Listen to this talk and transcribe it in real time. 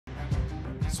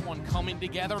This one coming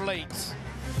together late.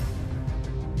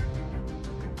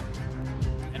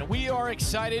 And we are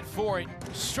excited for it.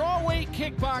 Strawweight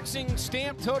kickboxing,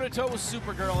 stamped toe-to-toe with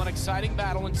Supergirl. An exciting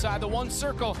battle inside the one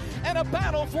circle and a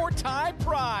battle for Thai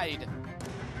pride.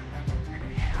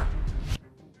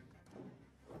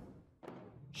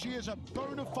 She is a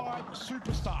bona fide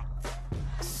superstar.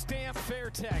 Stamp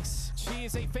FAIRTEX. She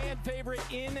is a fan favorite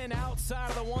in and outside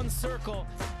of the one circle.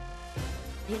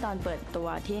 ที่ตอนเปิดตัว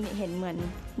ที่เห็นเหมือน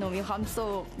หนูมีความสุ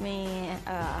ขมี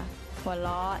หัวเร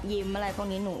าะยิ้มอะไรพวก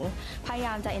นี้หนูพยาย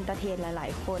ามจะเอนเตอร์เทนหลา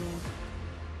ยๆคน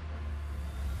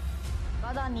ก็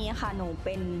ตอนนี้ค่ะหนูเ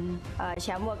ป็นแช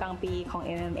มป์วัวกลางปีของ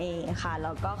MMA ค่ะแ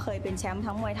ล้วก็เคยเป็นแชมป์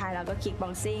ทั้งมวยไทยแล้วก็คิกบ็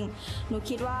อกซิ่งหนู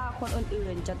คิดว่าคนอื่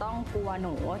นๆจะต้องกลัวห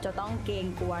นูจะต้องเกรง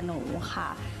กลัวหนูค่ะ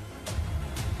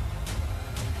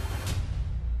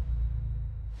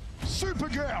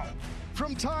Supergirl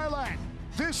from Thailand.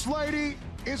 This lady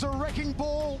is a wrecking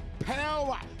ball.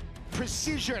 Power,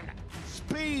 precision,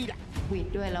 speed. วิด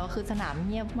ด้วยแล้วคือสนาม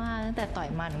เงียบมากตั้งแต่ต่อย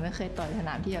มาหนูไม่เคยต่อยสน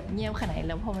ามที่แบบเงียบขนาดนี้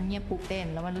แล้วพอมันเงียบปุ๊บเต้น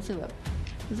แล้วมันรู้สึก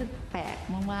แปลก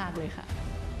มากๆเลยค่ะ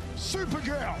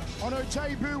Supergirl on her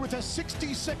debut with a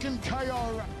 60-second KO.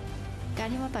 การ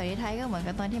ที่มาต่อยที่ไทยก็เหมือน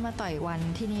กับตอนที่มาต่อยวัน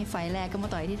ที่นี่ไฟแรกก็มา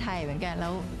ต่อยที่ไทยเหมือนกันแล้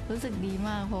วรู้สึกดีม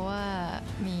ากเพราะว่า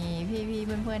มีพี่ๆเ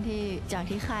พื่อนๆที่จาก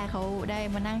ที่ค่ายเขาได้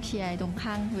มานั่งเชียร์ตรง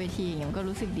ข้างเวทีอย่างเงี้ยมันก็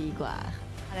รู้สึกดีกว่า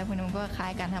อะไรพวกนี้มันก็คล้า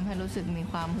ยกันทำให้รู้สึกมี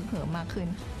ความฮึกเหิมมากขึ้น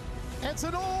It's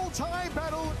an all-Thai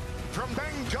battle from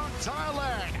Bangkok,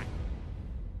 Thailand.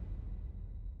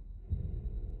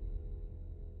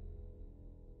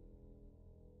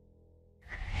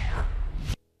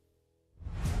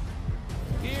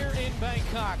 Here in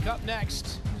Bangkok, up next,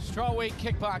 strawweight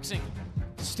kickboxing,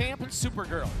 Stamp and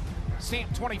Supergirl.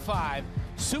 Stamp 25.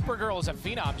 Supergirl is a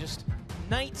phenom, just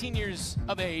 19 years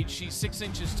of age. She's 6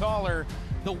 inches taller.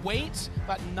 The weight,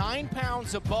 about 9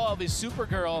 pounds above, is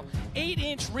Supergirl.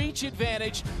 8-inch reach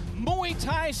advantage, Muay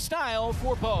Thai style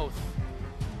for both.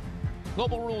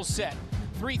 Global rules set.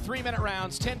 3 3-minute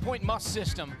rounds, 10-point must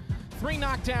system. 3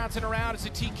 knockdowns in a round is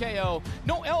a TKO.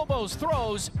 No elbows,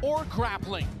 throws, or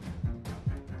grappling.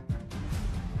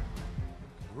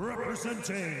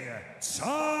 Representing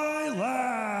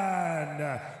Thailand,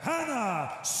 Hannah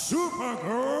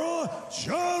Supergirl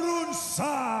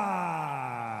JAROONSAK.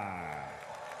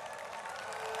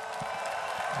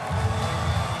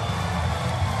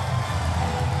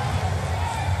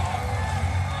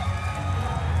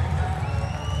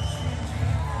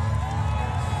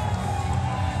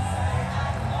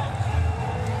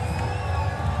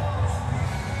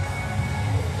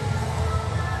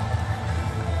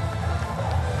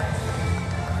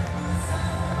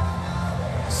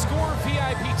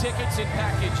 VIP tickets and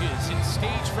packages in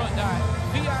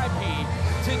stagefront.vip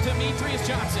to Demetrius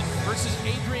Johnson versus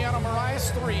Adriano Moraes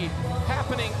 3,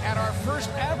 happening at our first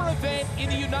ever event in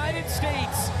the United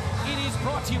States. It is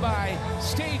brought to you by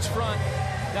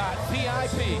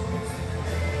stagefront.vip.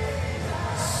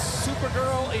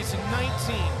 Supergirl is 19.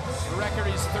 The record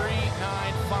is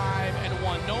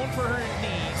 3-9-5-1. Known for her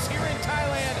knees. Here in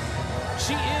Thailand,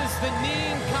 she is the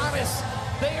knee goddess.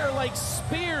 They are like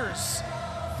spears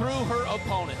through her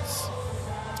opponents.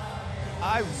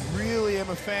 I really am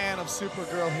a fan of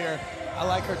Supergirl here. I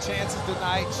like her chances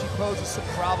tonight. She poses some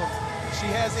problems. She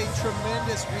has a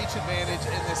tremendous reach advantage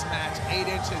in this match, 8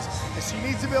 inches. And she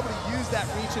needs to be able to use that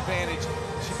reach advantage.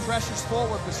 She pressures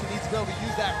forward, but she needs to be able to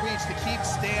use that reach to keep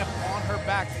Stamp on her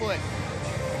back foot.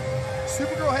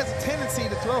 Supergirl has a tendency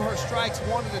to throw her strikes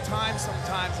one at a time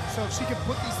sometimes, and so if she can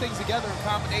put these things together in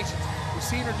combinations, we've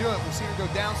seen her do it. We've seen her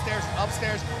go downstairs and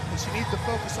upstairs, and she needs to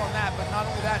focus on that. But not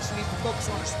only that, she needs to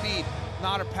focus on her speed,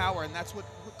 not her power, and that's what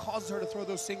causes her to throw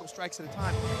those single strikes at a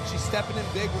time. She's stepping in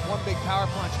big with one big power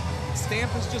punch.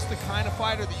 Stamp is just the kind of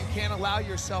fighter that you can't allow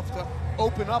yourself to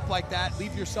open up like that,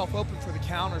 leave yourself open for the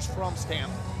counters from Stamp.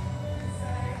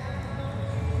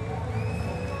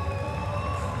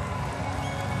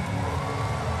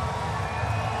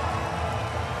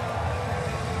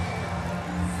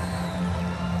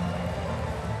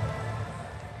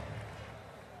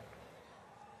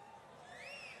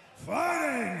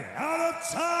 Fighting out of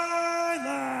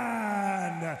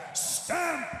Thailand,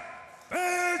 Stamp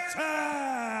FAIRTEX.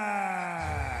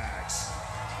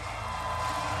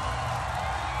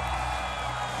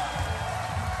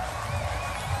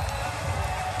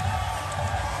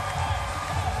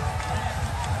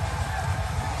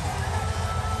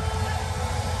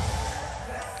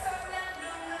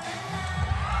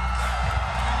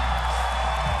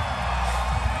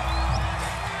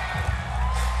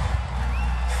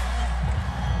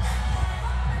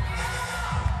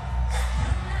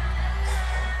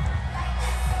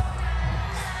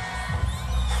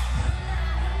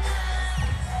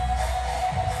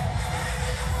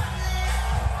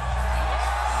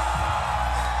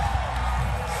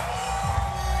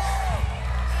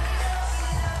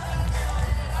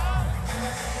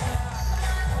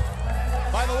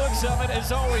 By the looks of it,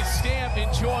 as always, Stamp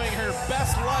enjoying her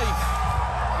best life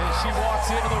as she walks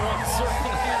into the one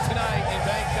circle here tonight in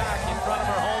Bangkok in front of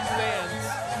her home fans.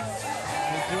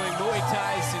 Been doing Muay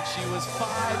Thai since she was 5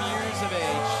 years of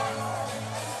age.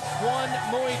 One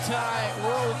Muay Thai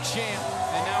world champ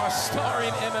and now a star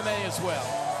in MMA as well.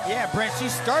 Yeah, Brent, she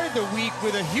started the week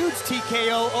with a huge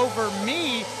TKO over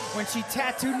me when she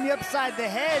tattooed me upside the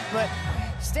head, but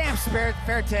Stamp's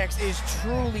FAIRTEX is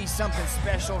truly something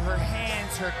special. Her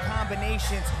hands, her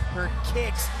combinations, her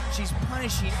kicks, she's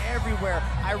punishing everywhere.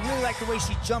 I really like the way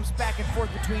she jumps back and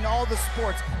forth between all the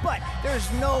sports, but there's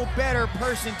no better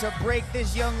person to break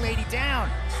this young lady down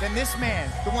than this man,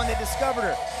 the one that discovered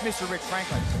her, Mr. Rich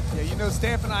Franklin. Yeah, you know,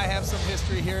 Stamp and I have some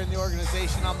history here in the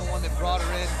organization. I'm the one that brought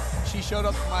her in. She showed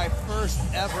up to my first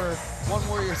ever One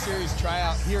Warrior Series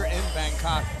tryout here in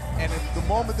Bangkok. And at the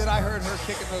moment that I heard her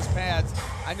kicking those pads,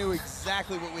 I knew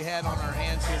exactly what we had on our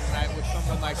hands here tonight with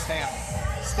someone like Stamp.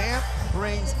 Stamp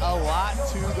brings a lot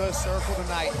to the circle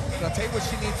tonight. But I'll tell you what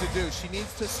she needs to do. She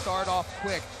needs to start off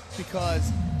quick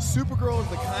because Supergirl is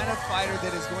the kind of fighter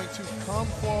that is going to come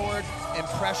forward and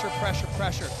pressure.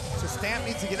 So Stamp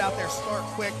needs to get out there, start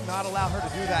quick, not allow her to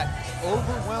do that.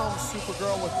 Overwhelm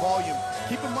Supergirl with volume.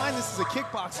 Keep in mind this is a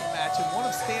kickboxing match, and one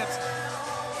of Stamp's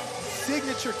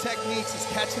signature techniques is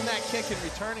catching that kick and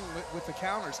returning with the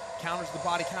counters. Counters the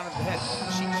body, counters the head.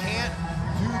 She can't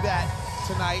do that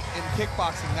tonight in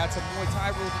kickboxing. That's a Muay Thai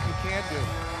rule that you can do.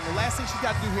 The last thing she's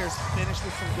got to do here is finish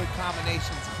with some good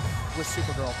combinations with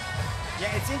Supergirl.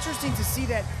 Yeah, it's interesting to see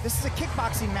that this is a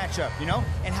kickboxing matchup, you know,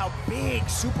 and how big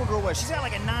Supergirl was. She's got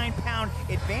like a 9-pound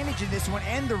advantage in this one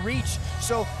and the reach.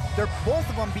 So they're both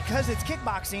of them, because it's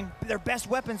kickboxing, their best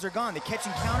weapons are gone. The catch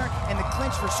and counter and the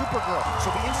clinch for Supergirl. So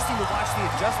it'll be interesting to watch the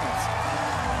adjustments.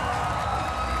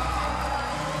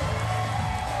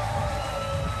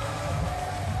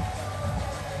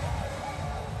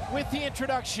 With the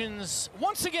introductions,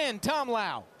 once again, Tom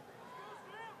Lau.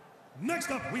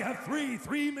 Next up, we have three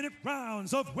 3-minute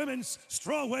rounds of women's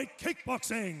strawweight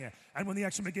kickboxing. And when the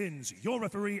action begins, your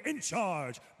referee in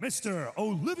charge, Mr.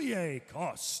 Olivier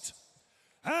Coste.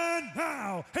 And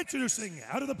now, introducing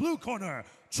out of the blue corner,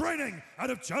 training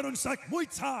out of JAROONSAK Muay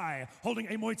Thai, holding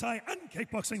a Muay Thai and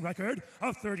kickboxing record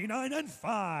of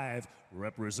 39-5,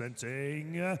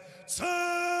 representing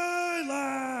Thailand,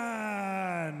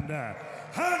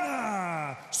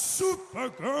 Hannah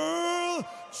Supergirl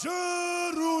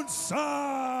JAROONSAK.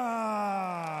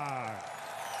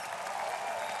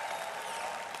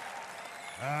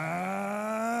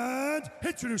 And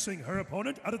introducing her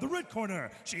opponent out of the red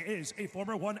corner, she is a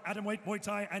former 1 atomweight Muay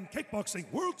Thai and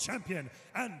kickboxing world champion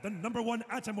and the #1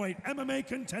 atomweight MMA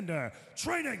contender,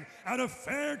 training out of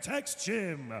FAIRTEX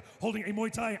Gym, holding a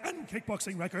Muay Thai and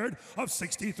kickboxing record of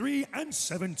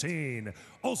 63-17.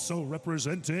 Also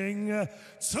representing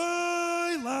Thailand,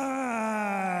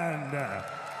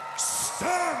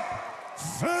 Stamp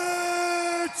FAIRTEX.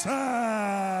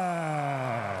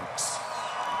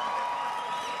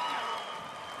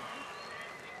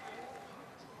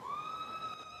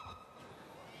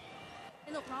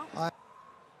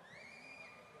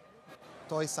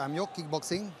 Tôi 3 ยก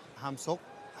kickboxing ห้ามซก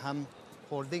ห้าม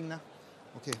holding นะ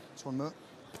โอเค ชนมือ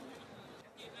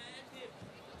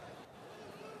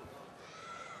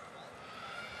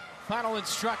Final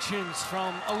instructions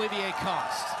from Olivier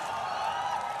Coste.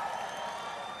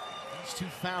 These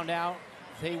two found out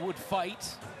they would fight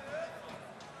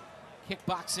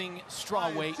kickboxing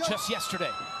strawweight just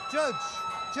yesterday.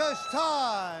 Judge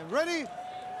time. Ready,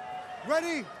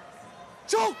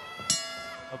 choke!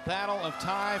 A battle of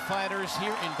Thai fighters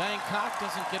here in Bangkok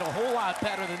doesn't get a whole lot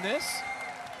better than this.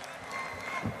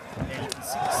 And you can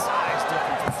see the size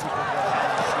difference that Supergirl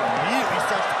has. She immediately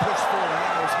starts to push forward and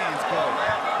let those hands go.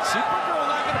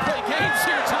 Supergirl not going to play games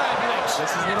here tonight, Mitch.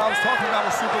 This is what I was talking about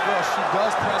with Supergirl. She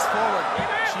does press forward.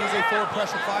 She is a forward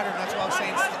pressure fighter, and that's why I was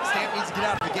saying Stamp needs to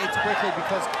get out of the gates quickly,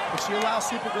 because if she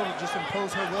allows Supergirl to just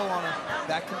impose her will on her,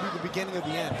 that could be the beginning of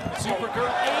the end.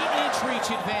 Supergirl, 8-inch reach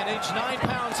advantage, 9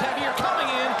 pounds heavier, coming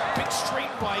in, big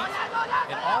straight right,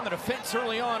 and on the defense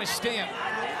early on is Stamp. I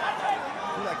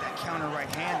feel like that counter right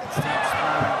hand that Stamp's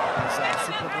throwing as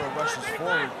Supergirl rushes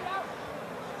forward.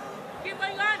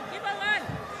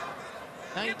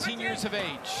 19 years of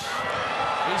age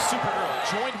is Supergirl.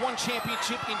 Joined one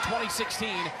championship in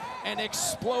 2016 and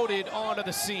exploded onto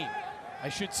the scene. I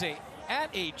should say at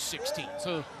age 16,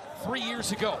 so 3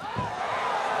 years ago.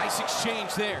 Nice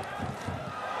exchange there.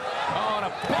 Oh, and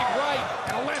a big right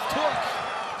and a left hook.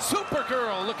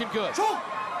 Supergirl looking good. Yeah,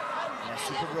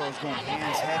 Supergirl is going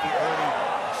hands heavy early.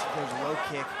 She goes low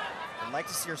kick. I'd like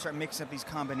to see her start mixing up these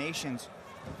combinations.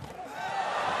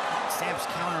 Stamp's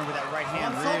countering with that right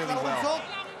hand really well.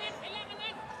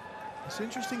 It's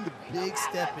interesting the big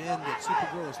step in that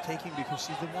Supergirl is taking because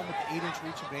she's the one with the 8-inch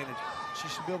reach advantage. She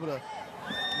should be able to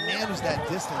manage that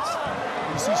distance.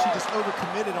 You see she just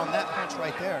overcommitted on that punch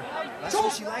right there. That's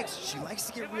what she likes. She likes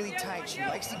to get really tight. She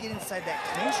likes to get inside that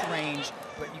clinch range,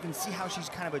 but you can see how she's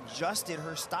kind of adjusted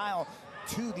her style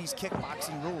to these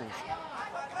kickboxing rules.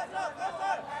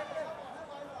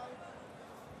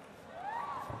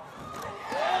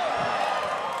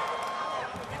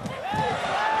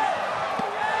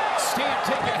 Stamp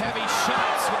taking heavy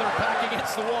shots with her back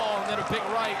against the wall and then a big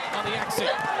right on the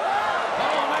exit.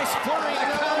 Oh, nice flurry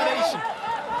and combination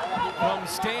from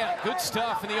Stamp. Good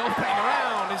stuff in the opening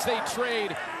round as they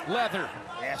trade leather.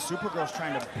 Yeah, Supergirl's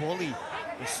trying to bully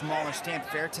the smaller Stamp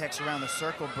FAIRTEX around the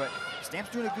circle, but Stamp's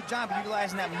doing a good job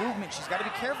utilizing that movement. She's got to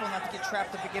be careful not to get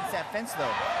trapped up against that fence,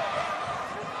 though.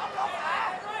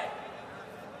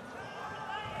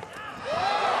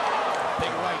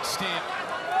 Big right Stamp.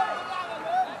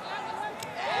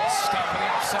 Stamp with the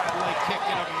outside leg kick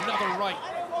and another right.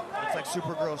 Looks like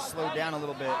Supergirl slowed down a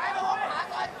little bit.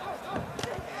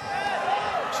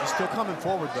 She's still coming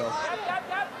forward, though.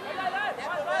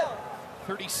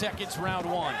 30 seconds, round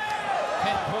one.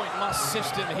 10-point must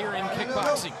system here in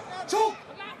kickboxing.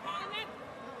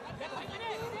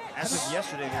 As of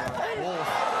yesterday, they were both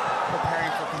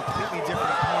preparing for completely different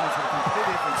opponents with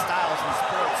completely different styles in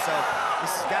sports, so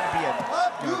this has got to be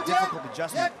a difficult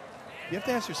adjustment. You have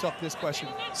to ask yourself this question.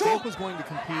 Stamp was going to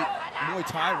compete Muay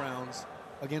Thai rounds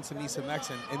against Anissa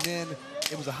Mexen, and then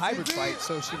it was a hybrid fight,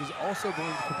 so she was also going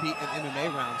to compete in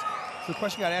MMA rounds. So the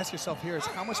question you got to ask yourself here is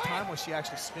how much time was she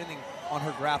actually spending on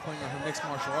her grappling or her mixed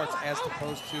martial arts as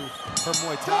opposed to her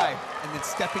Muay Thai, and then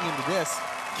stepping into this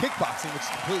kickboxing, which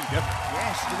is completely different.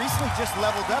 Yeah, she recently just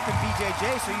leveled up in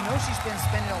BJJ, so you know she's been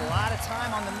spending a lot of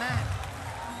time on the mat.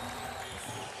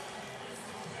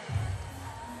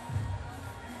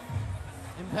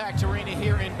 Impact Arena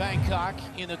here in Bangkok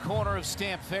in the corner of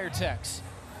Stamp FAIRTEX.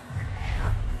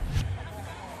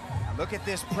 Now look at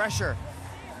this pressure.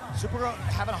 Supergirl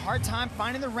having a hard time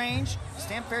finding the range.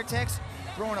 Stamp FAIRTEX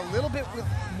throwing a little bit with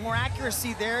more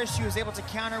accuracy there as she was able to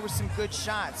counter with some good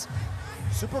shots.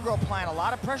 Supergirl applying a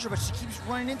lot of pressure, but she keeps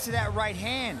running into that right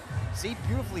hand. See,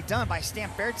 beautifully done by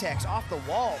Stamp FAIRTEX off the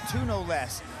wall, two no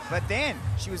less. But then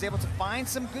she was able to find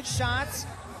some good shots,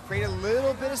 create a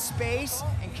little bit of space,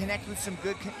 and connect with some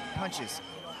good punches.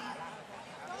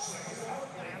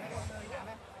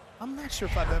 I'm not sure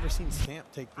if I've ever seen Stamp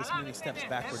take this many steps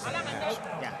backwards in a match.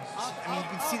 Yeah, I mean, you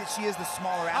can see that she is the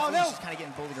smaller athlete. She's kind of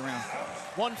getting bullied around.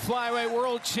 One flyweight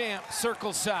world champ,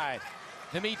 circle side.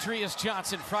 Demetrius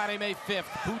Johnson, Friday, May 5th.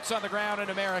 Boots on the ground in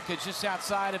America, just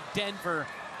outside of Denver.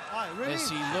 As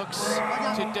he looks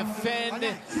to defend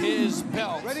his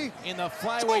belt in the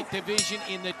flyweight division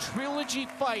in the trilogy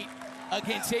fight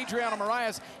against Adriano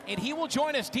Moraes. And he will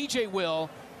join us, DJ Will,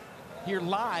 here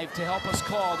live to help us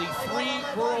call the 3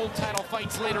 world title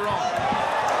fights later on.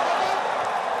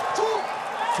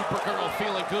 Supergirl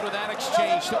feeling good with that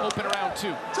exchange to open round 2.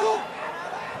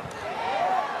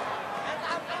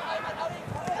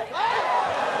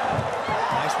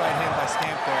 Nice right hand by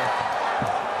Stamp there.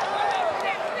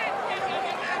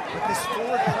 But this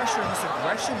forward pressure and this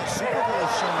aggression that Supergirl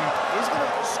is showing is going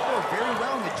to score very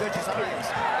well in the judges'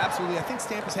 eyes. Absolutely. I think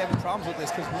Stamp is having problems with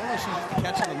this because normally she's just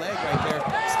catching the leg right there,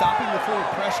 stopping the forward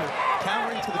pressure,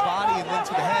 countering to the body and then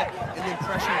to the head, and then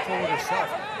pressuring forward herself.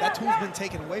 That tool's been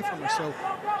taken away from her, so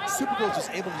Supergirl's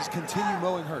just able to just continue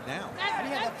mowing her down. How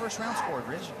do you have that first round scored,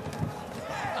 Rich?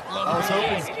 I was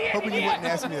hoping you wouldn't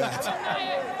ask me that.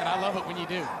 And I love it when you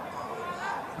do.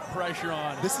 Pressure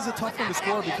on. This is a tough one to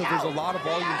score because there's a lot of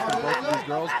volume for both of these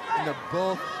girls, and they're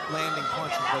both landing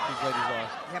punches, both these ladies are.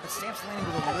 Yeah, but Stamp's landing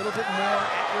with a little bit more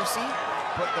accuracy,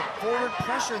 but the forward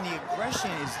pressure and the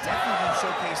aggression is definitely being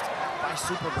showcased by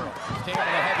Supergirl. Came with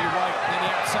a heavy right, then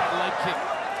the outside leg kick.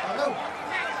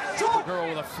 Supergirl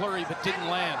with a flurry, but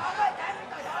didn't land.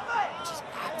 Just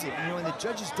active, you know, and the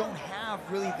judges don't have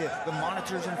really the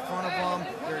monitors in front of them.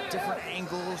 They're at different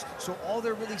angles, so all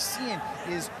they're really seeing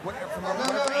is, from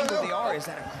whatever angle they are, is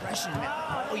that aggression,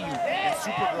 that volume that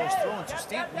Supergirl's throwing. So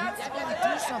Stamp needs to really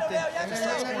do something to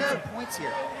start scoring some points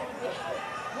here.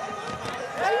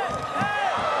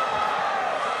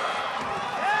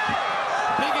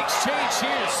 Big exchange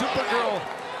here. Supergirl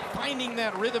finding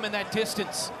that rhythm and that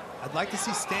distance. I'd like to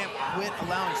see Stamp quit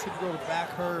allowing Supergirl to back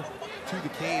her to the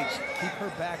cage, keep her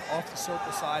back off the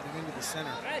circle side and into the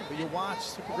center. But you watch,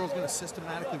 Supergirl's going to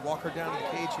systematically walk her down to the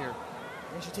cage here.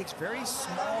 And she takes very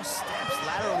small steps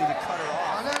laterally to cut her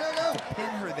off, to pin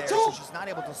her there, so she's not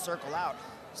able to circle out.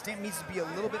 Stamp needs to be a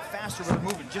little bit faster with her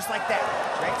movement, just like that,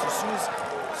 right? So as soon as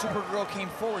Supergirl came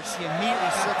forward, she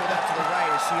immediately circled out to the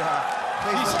right as she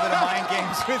plays a little bit of mind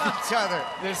games with each other.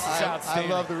 This is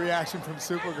outstanding. I love the reaction from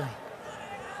Supergirl.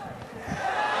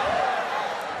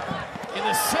 In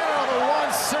the center of the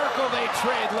one circle, they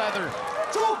trade leather.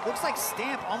 Looks like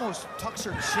Stamp almost tucks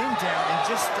her chin down and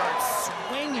just starts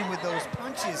swinging with those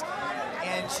punches.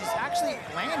 And she's actually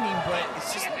landing, but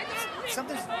it's just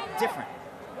something different.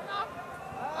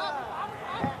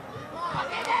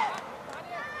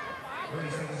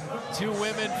 Two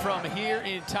women from here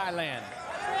in Thailand,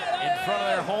 in front of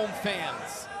their home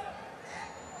fans.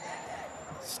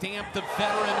 Stamp, the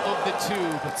veteran of the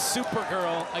two, but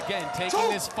Supergirl, again, taking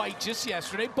this fight just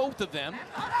yesterday. Both of them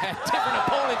had different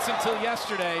opponents until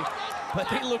yesterday, but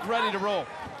they look ready to roll.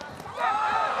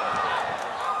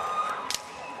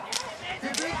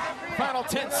 Final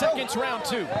 10 seconds, round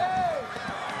two.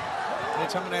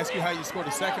 Mitch, I'm going to ask you how you scored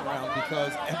the second round,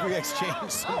 because every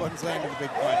exchange, someone's landed a big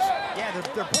punch. Yeah, they're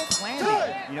both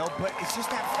landing, you know, but it's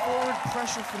just that forward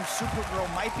pressure from Supergirl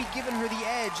might be giving her the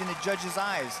edge in the judge's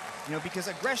eyes, you know, because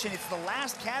aggression, it's the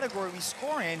last category we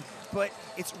score in, but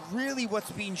it's really what's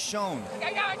being shown.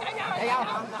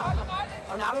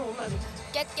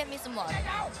 Get me some water.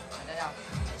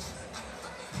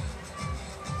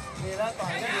 ดีแล้วต่อ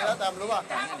ยดีแล้วตามรู้ป่ะ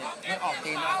มันออก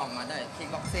ตีนออกมาได้คิก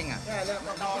บ็อกซิ่งอ่ะ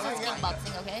This is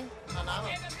kickboxing, okay? น้ำ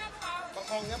ประ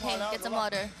คองเนี่ยพอ Okay, แล้ว get some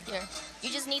water. Here.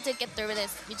 You just need to get through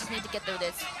this. You just need to get through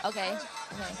this. Okay?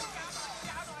 Okay.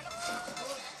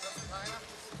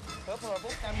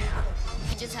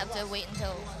 You just have to wait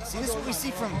until... See, this is what we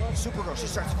see from Supergirl. She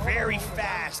starts very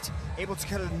fast, able to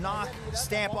kind of knock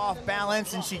Stamp off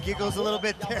balance, and she giggles a little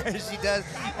bit there as she does,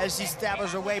 as she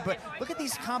stabbles her way. But look at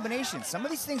these combinations. Some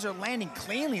of these things are landing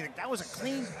cleanly. That was a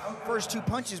clean first two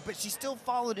punches, but she still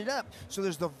followed it up. So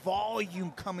there's the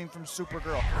volume coming from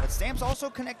Supergirl. But Stamp's also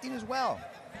connecting as well.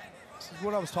 This is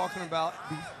what I was talking about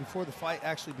before the fight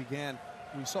actually began.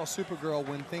 We saw Supergirl,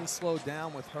 when things slowed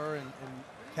down with her and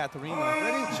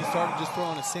Katharina, she started just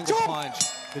throwing a single punch,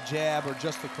 the jab, or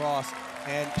just the cross.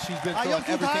 And she's been throwing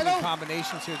everything in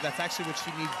combinations here. That's actually what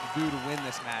she needs to do to win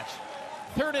this match.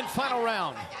 Third and final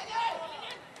round.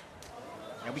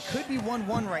 Now, we could be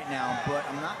 1-1 right now, but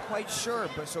I'm not quite sure.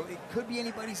 But so it could be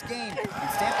anybody's game. And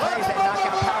Stamp carries that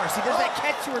knockout power. See, there's that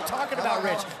catch you were talking about,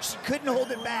 Rich. She couldn't hold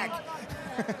it back.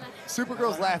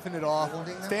 Supergirl's laughing it off.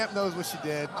 Stamp knows what she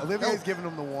did. Olivia's giving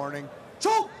him the warning.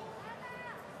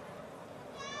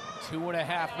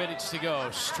 2.5 minutes to go.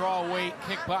 Strawweight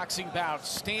kickboxing bout.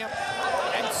 Stamp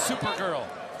and Supergirl.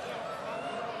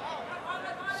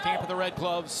 Stamp in the red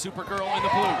gloves, Supergirl in the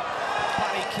blue.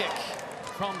 Body kick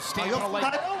from Stamp on a leg.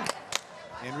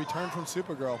 In return from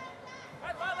Supergirl.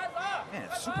 Man,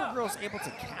 if Supergirl's able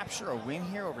to capture a win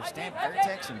here over Stamp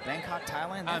FAIRTEX in Bangkok,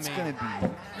 Thailand, that's going to be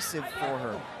massive for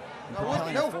her.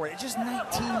 Propelling her forward. It's just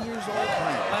 19 years old,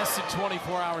 man. Less than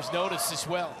 24 hours notice as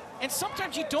well. And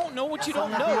sometimes you don't know what you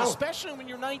don't know, especially when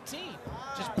you're 19.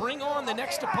 Just bring on the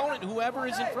next opponent, whoever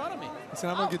is in front of me. Listen,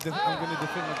 I'm going to defend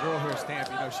the girl here, Stamp.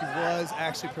 You know, she was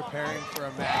actually preparing for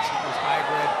a match. She was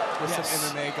hybrid with some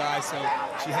MMA guys, so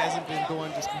she hasn't been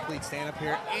going just complete stand-up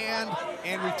here. And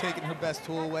we've taken her best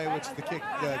tool away, which is the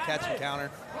catch and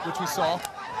counter, which we saw.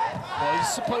 Well,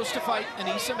 he's supposed to fight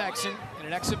Anissa Mexen in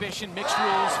an exhibition, mixed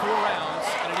rules, 4 rounds.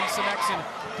 And Anissa Mexen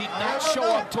did not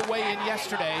show up to weigh in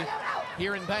yesterday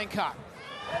here in Bangkok.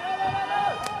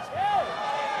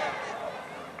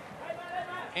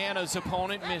 Anna's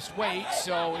opponent missed weight,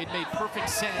 so it made perfect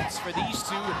sense for these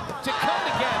two to come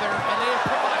together, and they have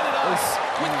provided us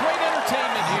with great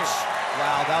entertainment here.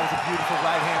 Wow, that was a beautiful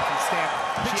right hand from Stamp.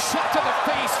 Big shot to the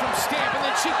face from Stamp, and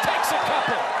then she takes a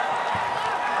couple.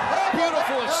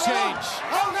 Beautiful exchange.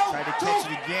 Tried to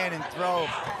catch it again and throw.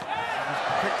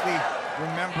 Quickly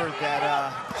remembered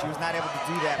that she was not able to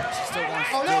do that, but she still wants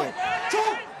to do it.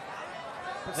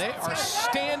 They are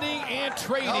standing and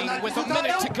trading with a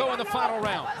minute to go in the final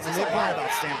round. That's a lot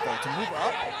about Stamp, though. To move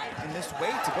up in this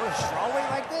weight, to go to strawweight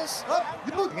like this,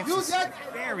 against this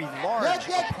very large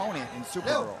opponent in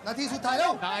Supergirl.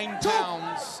 9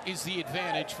 pounds is the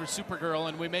advantage for Supergirl,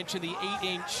 and we mentioned the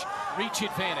 8-inch reach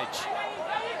advantage.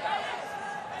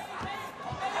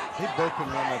 They've both been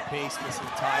on their pace this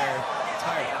entire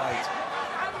fight.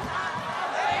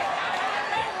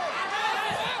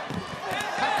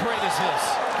 How great is this?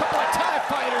 A couple of Thai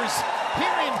fighters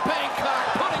here in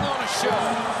Bangkok putting on a show.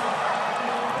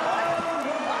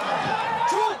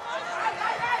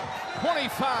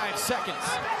 25 seconds.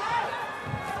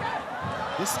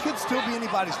 This could still be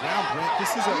anybody's round, Brent.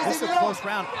 This is a close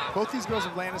round. Both these girls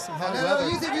have landed some heavy leather.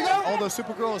 Although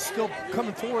Supergirl is still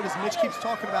coming forward, as Mitch keeps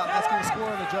talking about, asking the score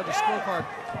on the judge's scorecard.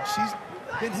 She's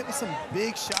been hit with some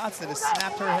big shots that have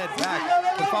snapped her head back.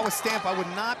 But if I was Stamp, I would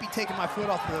not be taking my foot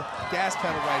off the gas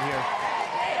pedal right here.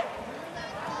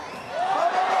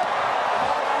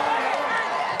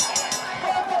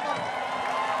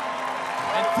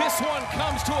 this one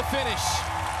comes to a finish.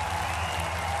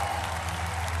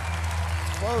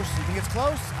 Close. You think it's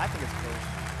close? I think it's close.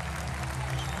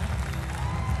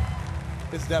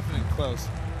 It's definitely close.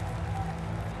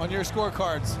 On your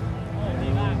scorecards.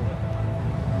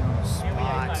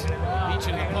 Spot.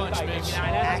 Reaching the punch, Mitch.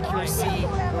 Accuracy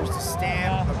goes to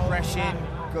Stamp. Aggression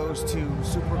goes to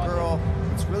Supergirl.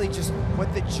 It's really just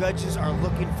what the judges are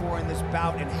looking for in this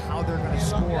bout and how they're going to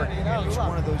score in each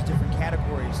one of those different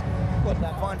categories.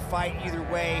 Fun fight either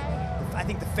way. I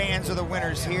think the fans are the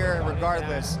winners here,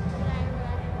 regardless.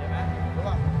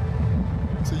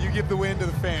 So you give the win to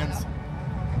the fans.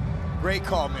 Great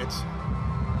call, Mitch.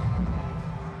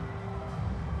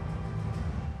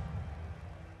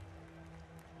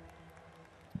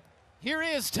 Here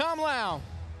is Tom Lau.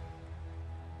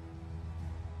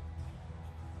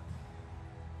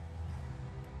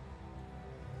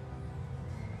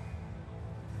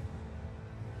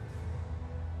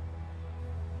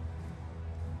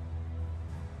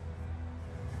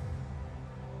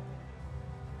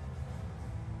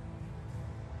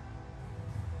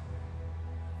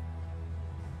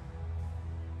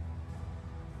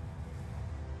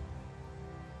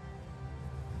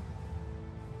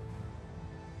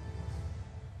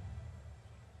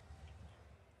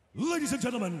 Ladies and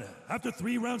gentlemen, after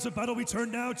 3 rounds of battle, we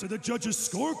turn now to the judges'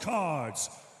 scorecards.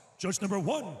 Judge number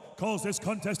 1 calls this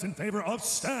contest in favor of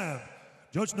Stamp.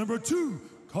 Judge number 2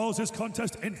 calls this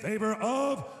contest in favor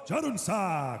of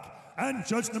JAROONSAK. And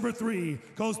judge number 3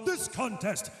 calls this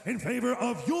contest in favor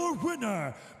of your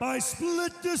winner by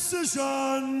split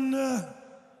decision,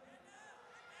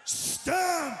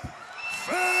 Stamp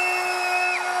FAIRTEX.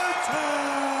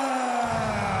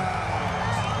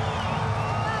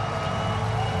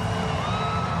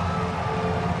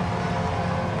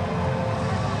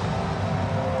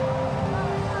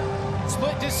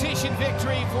 Split decision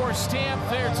victory for Stamp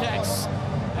FAIRTEX,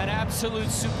 an absolute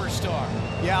superstar.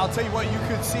 Yeah, I'll tell you what, you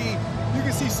can see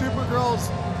Supergirl's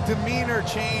demeanor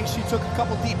change. She took a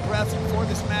couple deep breaths before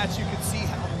this match. You could see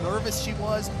how nervous she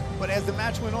was, but as the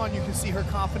match went on, you can see her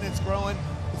confidence growing.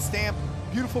 Stamp,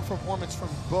 beautiful performance from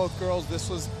both girls. This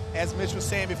was, as Mitch was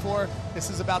saying before, this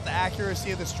is about the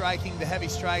accuracy of the striking, the heavy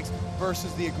strikes,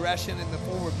 versus the aggression and the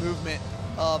forward movement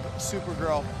of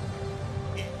Supergirl.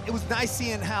 It was nice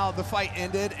seeing how the fight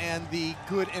ended and the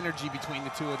good energy between the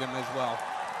two of them as well.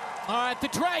 All right, the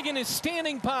Dragon is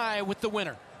standing by with the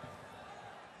winner.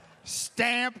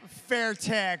 Stamp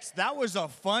FAIRTEX. That was a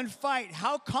fun fight.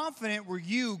 How confident were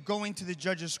you going to the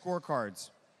judges' scorecards?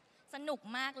 สนุก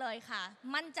มากเลยค่ะ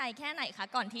มั่นใจแค่ไหนคะ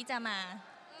ก่อนที่จะมา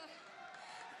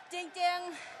จริง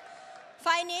ๆไฟ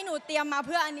ล์นี้หนูเตรียมมาเ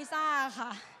พื่ออานิซ่าค่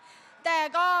ะแต่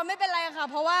ก็ไม่เป็นไรค่ะ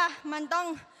เพราะว่ามันต้อง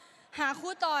หา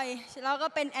คู่ต่อยแล้วก็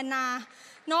เป็นแอนนา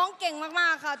น้องเก่งมา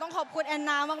กๆค่ะต้องขอบคุณแอน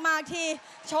นามากๆที่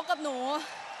ชกกับหนู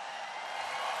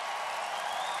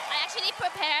I actually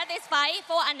prepared this fight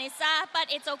for Anissa, but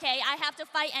it's okay. I have to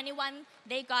fight anyone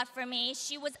they got for me.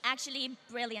 She was actually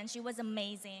brilliant. She was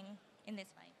amazing in this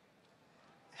fight.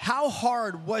 How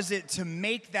hard was it to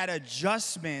make that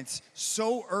adjustment so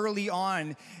early on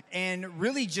and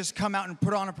really just come out and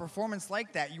put on a performance like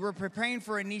that? You were preparing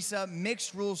for Anissa,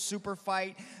 mixed rules super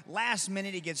fight. Last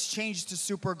minute it gets changed to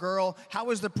Supergirl. How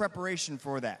was the preparation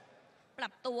for that? ปรั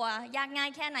บตัวยากง่าย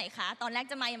แค่ไหนคะตอนแรก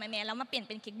จะมาMMAแล้วมาเปลี่ยนเ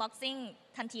ป็นคิกบ็อกซิ่ง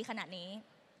ทันทีขนาดนี้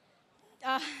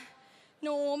ห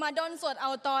นูมาด้นสดเอ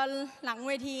าตอนหลังเ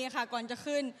วทีค่ะก่อนจะ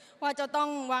ขึ้นว่าจะต้อง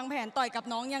วางแผนต่อยกับ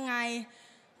น้องยังไง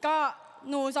ก็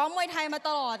หนูซ้อมมวยไทยมาต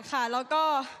ลอดค่ะแล้วก็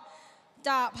จ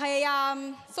ะพยายาม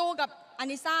สู้กับอา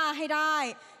นิซ่าให้ได้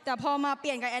แต่พอมาเป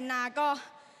ลี่ยนกับแอนนาก็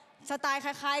สไตล์ค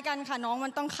ล้ายๆกันค่ะน้องมั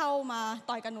นต้องเข้ามา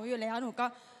ต่อยกับหนูอยู่แล้วหนู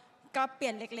ก็เปลี่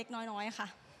ยนเล็กๆน้อยๆค่ะ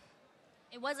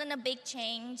It wasn't a big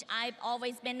change. I've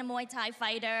always been a Muay Thai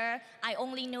fighter. I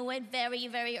only knew it very,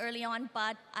 very early on,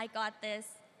 but I got this.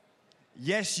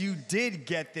 Yes, you did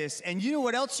get this. And you know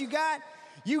what else you got?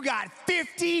 You got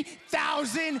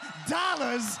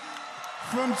 $50,000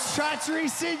 from Chatri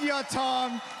Sinyatom,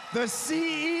 the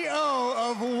CEO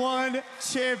of One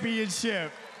Championship.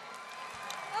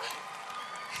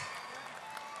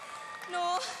 ห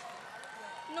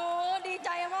นูดีใจ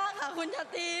มากค่ะคุณชา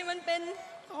ตรีมันเป็น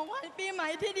ของขวัญปีใหม่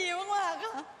ที่ดีมากๆ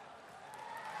ค่ะ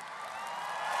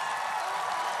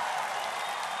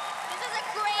This is a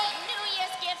great New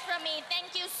Year's gift from me. Thank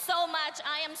you so much.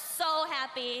 I am so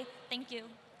happy. Thank you.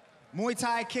 Muay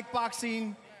Thai, kickboxing,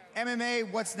 MMA,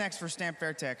 what's next for Stamp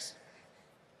FAIRTEX?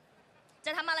 จ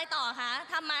ะทำอะไรต่อคะ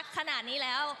ทำมาขนาดนี้แ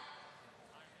ล้ว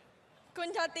คุณ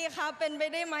ชาตรีคะเป็นไป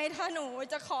ได้ไหมถ้าหนู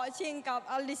จะขอชิงกับ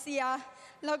อลิเซีย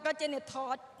แล้วก็เจเน็ตทอ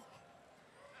ด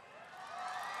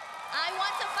I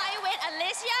want to fight with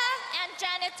Alicia and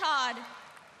Janet Todd.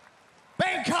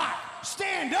 Bangkok,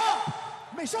 stand up.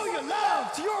 May show your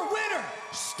love to your winner,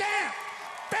 Stamp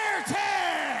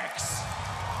FAIRTEX.